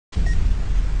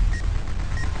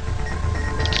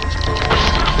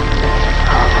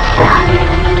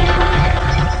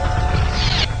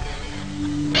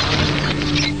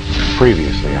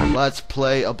Previously on Let's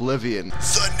play Oblivion.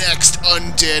 The next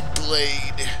undead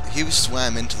blade. He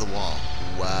swam into the wall.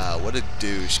 Wow, what a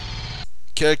douche.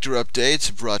 Character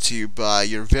update brought to you by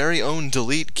your very own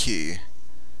delete key.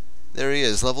 There he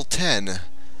is, level 10.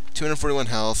 241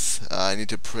 health. I need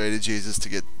to pray to Jesus to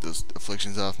get those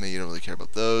afflictions off me. You don't really care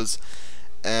about those.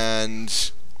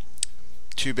 And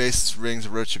 2 base rings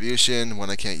of retribution,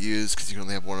 one I can't use because you can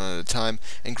only have one at a time.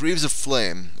 And greaves of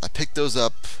flame. I picked those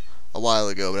up a while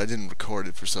ago, but I didn't record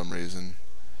it for some reason.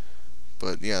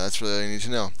 But yeah, that's really all you need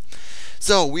to know.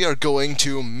 So we are going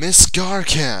to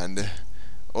Misgarkand,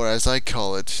 or as I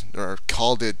call it, or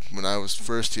called it when I was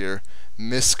first here,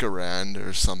 Miscarand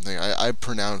or something. I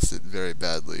pronounced it very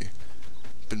badly,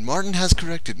 but Martin has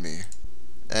corrected me.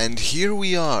 And here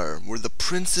we are. We're the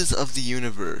princes of the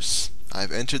universe.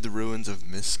 I've entered the ruins of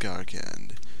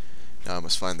Misgarkand. Now I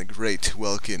must find the great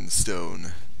Welkin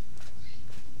stone,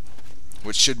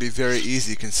 which should be very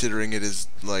easy considering it is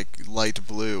like light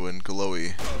blue and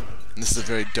glowy. And this is a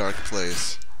very dark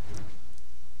place.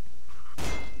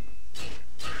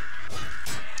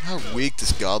 How weak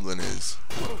this goblin is.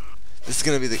 This is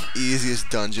gonna be the easiest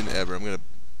dungeon ever. I'm gonna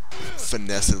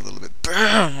finesse it a little bit.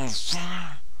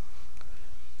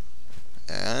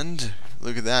 And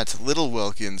look at that, little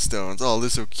Welkin stones. Oh, they're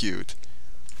so cute.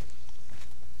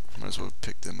 Might as well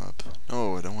pick them up.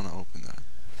 Oh, I don't want to open that.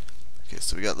 Okay,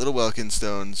 so we got little Welkin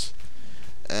stones,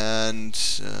 and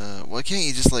why can't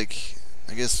you just like?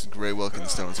 I guess gray Welkin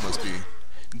stones must be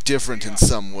different in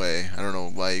some way. I don't know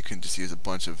why you couldn't just use a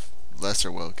bunch of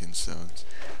lesser Welkin stones.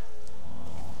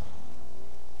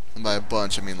 And by a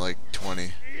bunch, I mean like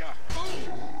 20.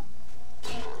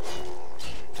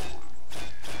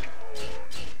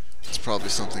 It's probably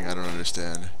something I don't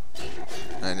understand.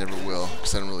 And I never will,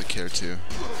 because I don't really care to.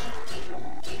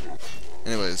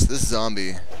 Anyways, this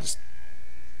zombie is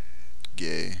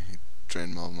gay. He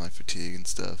drained all of my fatigue and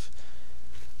stuff.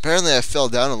 Apparently I fell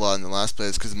down a lot in the last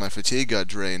place because my fatigue got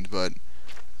drained, but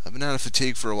I've been out of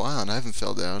fatigue for a while and I haven't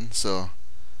fell down, so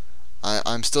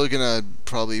I'm still gonna,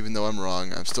 probably even though I'm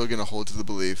wrong, I'm still gonna hold to the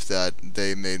belief that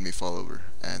they made me fall over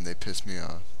and they pissed me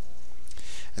off.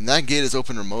 And that gate is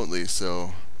open remotely,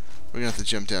 so we're gonna have to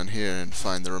jump down here and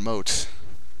find the remote.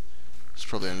 It's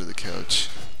probably under the couch.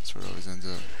 That's where it always ends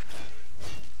up.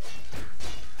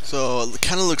 So it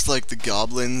kind of looks like the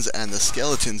goblins and the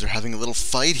skeletons are having a little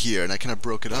fight here, and I kind of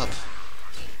broke it up.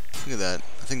 Look at that.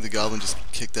 I think the goblin just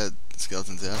kicked that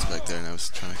skeleton's ass back there, and I was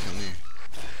trying to kill me.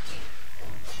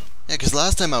 Yeah, because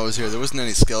last time I was here, there wasn't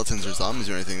any skeletons or zombies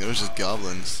or anything. There was just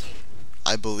goblins.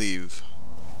 I believe.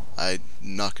 I'm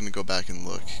not going to go back and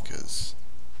look, because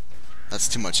that's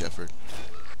too much effort.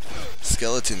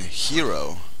 Skeleton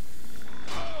hero.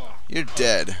 You're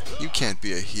dead. You can't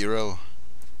be a hero.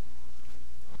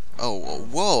 Oh,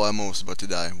 whoa, I'm almost about to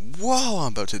die. Whoa,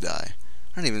 I'm about to die.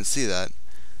 I didn't even see that.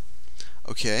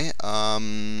 Okay,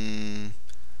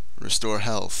 restore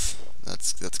health.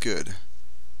 That's good.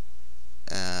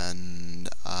 And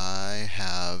I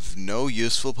have no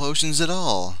useful potions at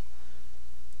all.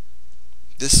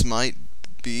 This might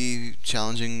be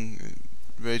challenging,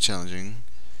 very challenging.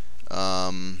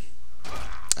 Oh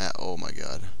my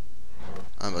god.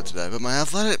 I'm about to die, but my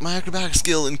acrobatic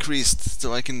skill increased,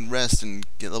 so I can rest and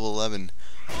get level 11.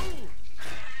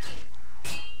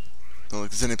 Oh,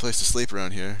 look, there's any place to sleep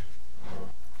around here.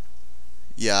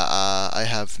 Yeah, I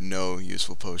have no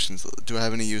useful potions. Do I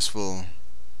have any useful?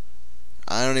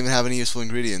 I don't even have any useful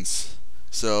ingredients,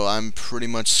 so I'm pretty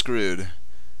much screwed.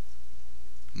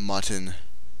 Mutton.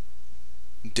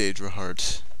 Daedra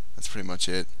heart. That's pretty much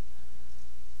it.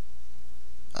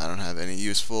 I don't have any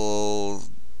useful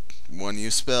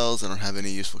one-use spells. I don't have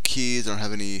any useful keys. I don't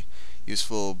have any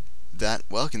useful that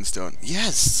Welkin stone.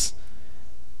 Yes,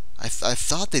 I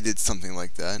thought they did something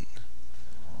like that.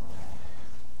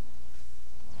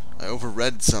 I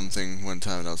overread something one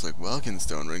time and I was like, Welkin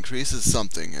stone increases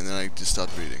something, and then I just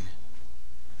stopped reading.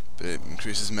 But it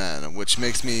increases mana, which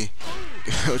makes me,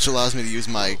 which allows me to use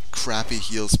my crappy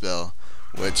heal spell,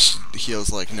 which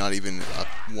heals like not even up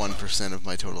 1% of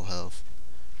my total health.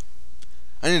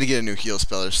 I need to get a new heal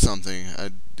spell or something.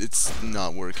 It's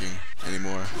not working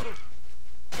anymore.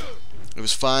 It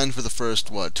was fine for the first,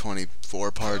 what,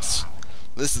 24 parts?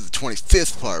 This is the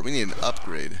 25th part. We need an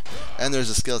upgrade. And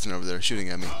there's a skeleton over there shooting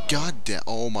at me. God damn.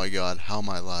 Oh my god. How am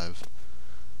I alive?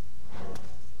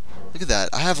 Look at that.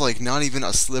 I have like not even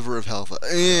a sliver of health.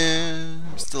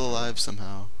 I'm still alive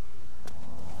somehow.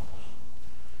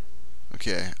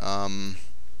 Okay,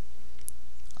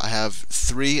 I have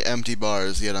 3 empty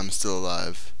bars, yet I'm still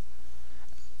alive.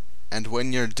 And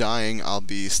when you're dying, I'll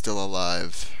be still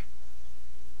alive.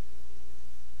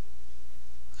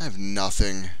 I have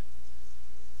nothing.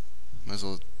 Might as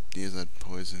well use that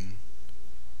poison.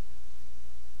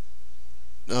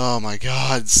 Oh my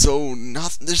god,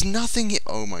 there's nothing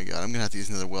oh my god, I'm gonna have to use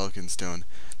another Welkin stone.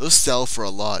 Those sell for a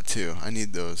lot too. I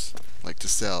need those, like, to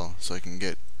sell, so I can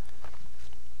get,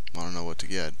 I don't know what to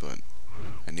get, but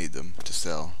I need them to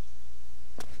sell.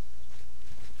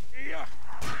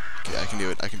 Okay, I can do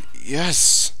it,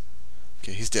 yes!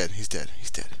 Okay, he's dead, he's dead.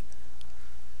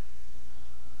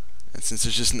 And since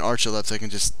there's just an archer left, I can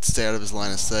just stay out of his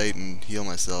line of sight and heal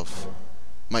myself.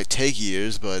 Might take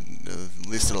years, but at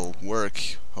least it'll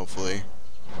work, hopefully.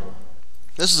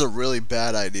 This is a really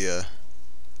bad idea.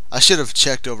 I should have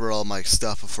checked over all my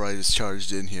stuff before I just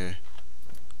charged in here.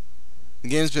 The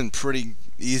game's been pretty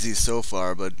easy so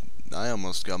far, but I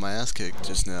almost got my ass kicked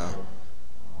just now.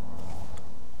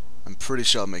 I'm pretty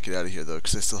sure I'll make it out of here, though,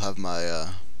 because I still have my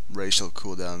racial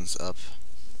cooldowns up.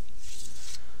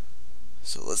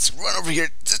 So let's run over here.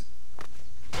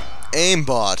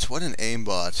 Aimbot. What an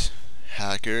aimbot.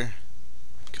 Hacker.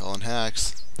 Calling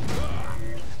hacks.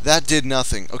 That did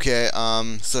nothing. Okay,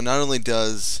 so not only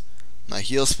does my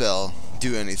heal spell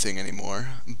do anything anymore,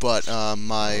 but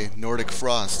my Nordic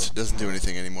Frost doesn't do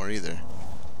anything anymore either.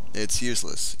 It's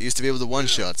useless. It used to be able to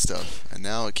one-shot stuff, and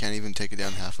now it can't even take it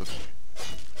down half of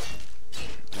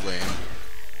lane.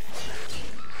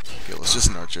 Okay, well, it's just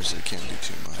an archer, so it can't do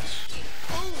too much.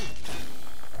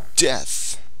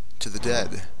 Death to the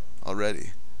dead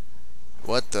already.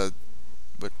 What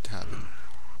happened?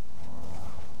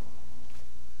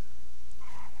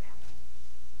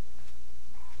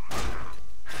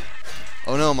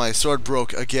 Oh no, my sword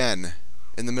broke again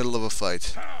in the middle of a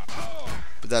fight.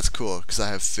 But that's cool, because I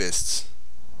have fists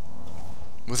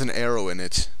with an arrow in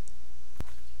it.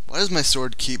 Why does my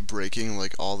sword keep breaking,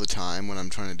 like, all the time when I'm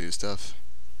trying to do stuff?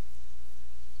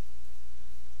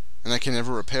 And I can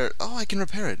never repair it. Oh, I can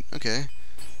repair it. Okay.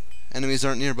 Enemies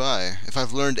aren't nearby. If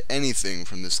I've learned anything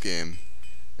from this game,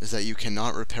 is that you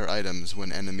cannot repair items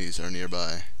when enemies are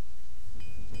nearby.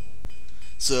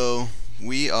 So,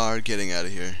 we are getting out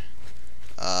of here.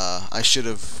 I should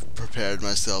have prepared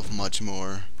myself much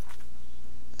more.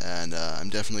 And I'm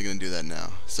definitely going to do that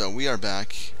now. So, we are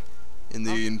back in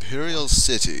the Imperial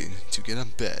City to get a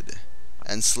bed,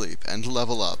 and sleep, and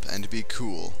level up, and be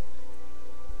cool.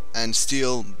 And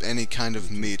steal any kind of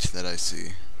meat that I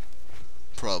see.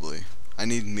 Probably. I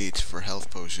need meat for health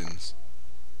potions.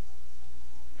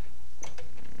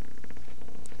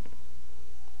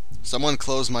 Someone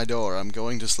close my door. I'm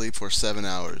going to sleep for 7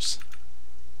 hours.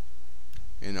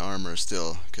 In armor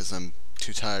still, because I'm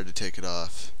too tired to take it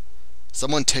off.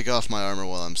 Someone take off my armor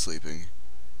while I'm sleeping.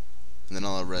 And then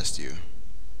I'll arrest you.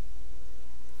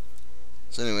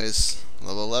 So anyways,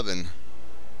 level 11.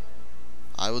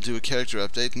 I will do a character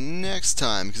update next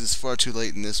time, because it's far too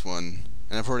late in this one.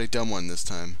 And I've already done one this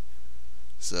time.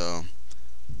 So,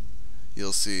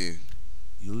 you'll see.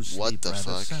 You sleep what the rather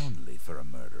fuck. soundly for a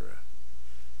murderer.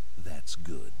 That's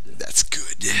good. That's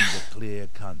good. You have a clear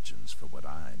conscience for what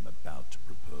I'm about to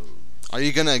propose. Are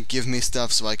you gonna give me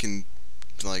stuff so I can,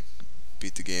 like,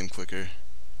 beat the game quicker?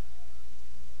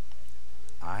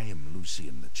 I am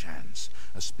Lucian the Chance,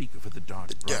 a speaker for the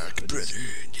Dark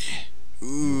Brotherhood.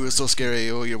 Ooh, it's so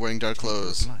scary. Oh, you're wearing dark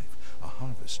clothes. Life, a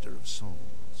harvester of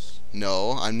souls.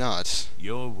 No, I'm not.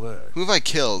 Your work, Who have I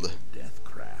killed?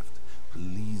 deathcraft,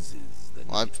 pleases the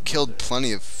Well, I've Night killed Mother.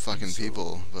 plenty of fucking And so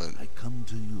people, but I come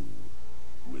to you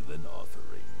with an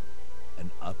offering, an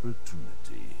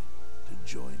opportunity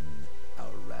to join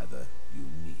our rather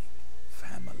unique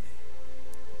family.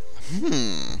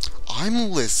 I'm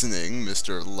listening,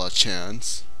 Mr.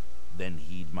 LaChance. Then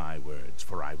heed my words,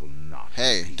 for I will not.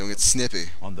 Hey, repeat don't get them. snippy.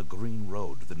 On the green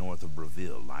road to the north of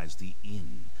Breville lies the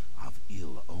Inn of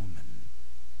Ill Omen.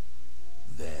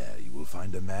 There you will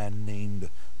find a man named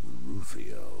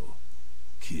Rufio.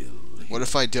 Kill him. What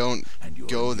if I don't and your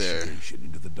go there? initiation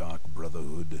into the Dark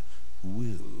Brotherhood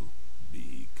will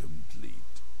be complete.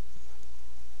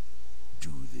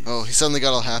 Do this. Oh, he suddenly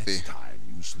got all happy. Next time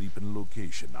you sleep in a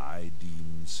location I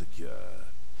deem secure,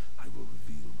 I will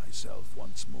reveal myself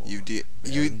once more. You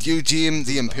bearing deem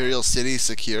the the Imperial City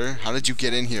secure? How did you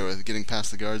get in here with getting past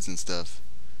the guards and stuff?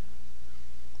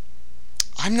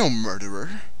 I'm no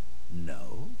murderer.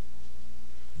 No.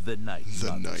 The Night The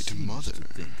Mother Night seems Mother. to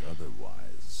think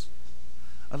otherwise.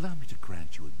 Allow me to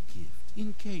grant you a gift,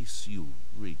 in case you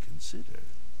reconsider.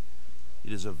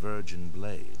 It is a virgin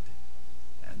blade,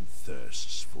 and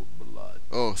thirsts for blood.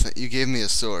 Oh, you gave me a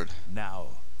sword.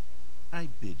 Now, I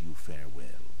bid you farewell.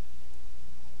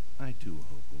 I do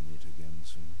hope we'll meet again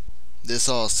soon. This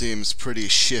all seems pretty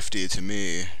shifty to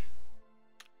me.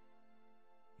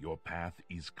 Your path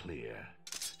is clear.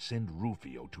 send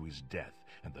Rufio to his death,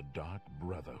 and the Dark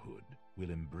Brotherhood will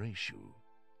embrace you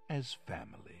as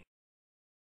family.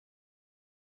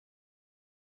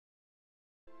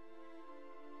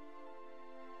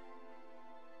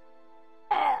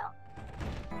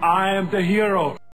 I am the hero.